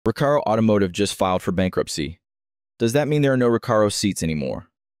Recaro Automotive just filed for bankruptcy. Does that mean there are no Recaro seats anymore?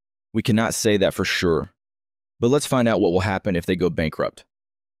 We cannot say that for sure. But let's find out what will happen if they go bankrupt.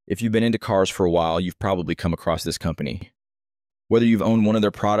 If you've been into cars for a while, you've probably come across this company. Whether you've owned one of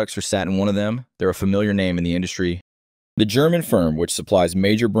their products or sat in one of them, they're a familiar name in the industry. The German firm, which supplies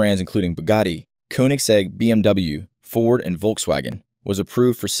major brands including Bugatti, Koenigsegg, BMW, Ford, and Volkswagen, was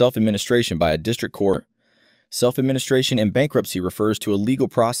approved for self-administration by a district court. Self-administration in bankruptcy refers to a legal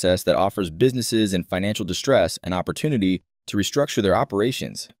process that offers businesses in financial distress an opportunity to restructure their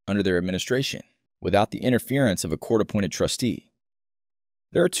operations under their administration without the interference of a court-appointed trustee.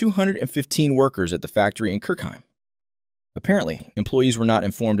 There are 215 workers at the factory in Kirchheim. Apparently, employees were not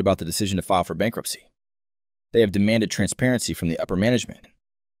informed about the decision to file for bankruptcy. They have demanded transparency from the upper management.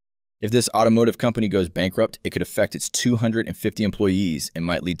 If this automotive company goes bankrupt, it could affect its 250 employees and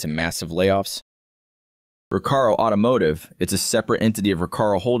might lead to massive layoffs. Recaro Automotive, it's a separate entity of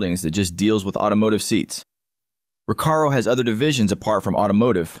Recaro Holdings that just deals with automotive seats. Recaro has other divisions apart from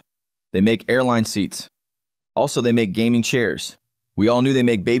automotive. They make airline seats. Also, they make gaming chairs. We all knew they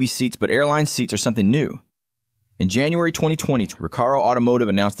make baby seats, but airline seats are something new. In January 2020, Recaro Automotive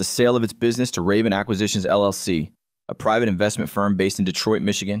announced the sale of its business to Raven Acquisitions LLC, a private investment firm based in Detroit,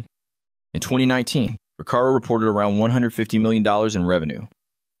 Michigan. In 2019, Recaro reported around $150 million in revenue.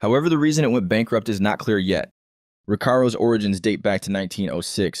 However, the reason it went bankrupt is not clear yet. Recaro's origins date back to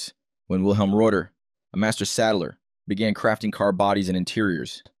 1906, when Wilhelm Reuter, a master saddler, began crafting car bodies and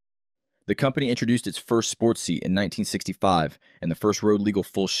interiors. The company introduced its first sports seat in 1965 and the first road legal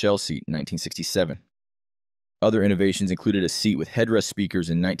full shell seat in 1967. Other innovations included a seat with headrest speakers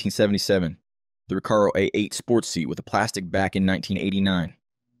in 1977, the Recaro A8 sports seat with a plastic back in 1989,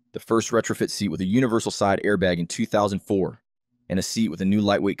 the first retrofit seat with a universal side airbag in 2004, and a seat with a new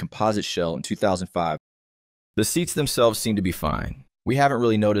lightweight composite shell in 2005. The seats themselves seem to be fine. We haven't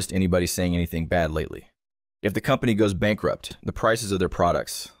really noticed anybody saying anything bad lately. If the company goes bankrupt, the prices of their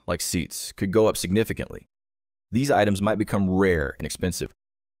products, like seats, could go up significantly. These items might become rare and expensive.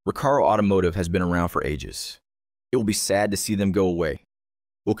 Recaro Automotive has been around for ages. It will be sad to see them go away.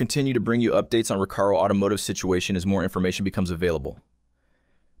 We'll continue to bring you updates on Recaro Automotive's situation as more information becomes available.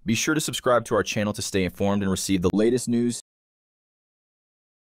 Be sure to subscribe to our channel to stay informed and receive the latest news,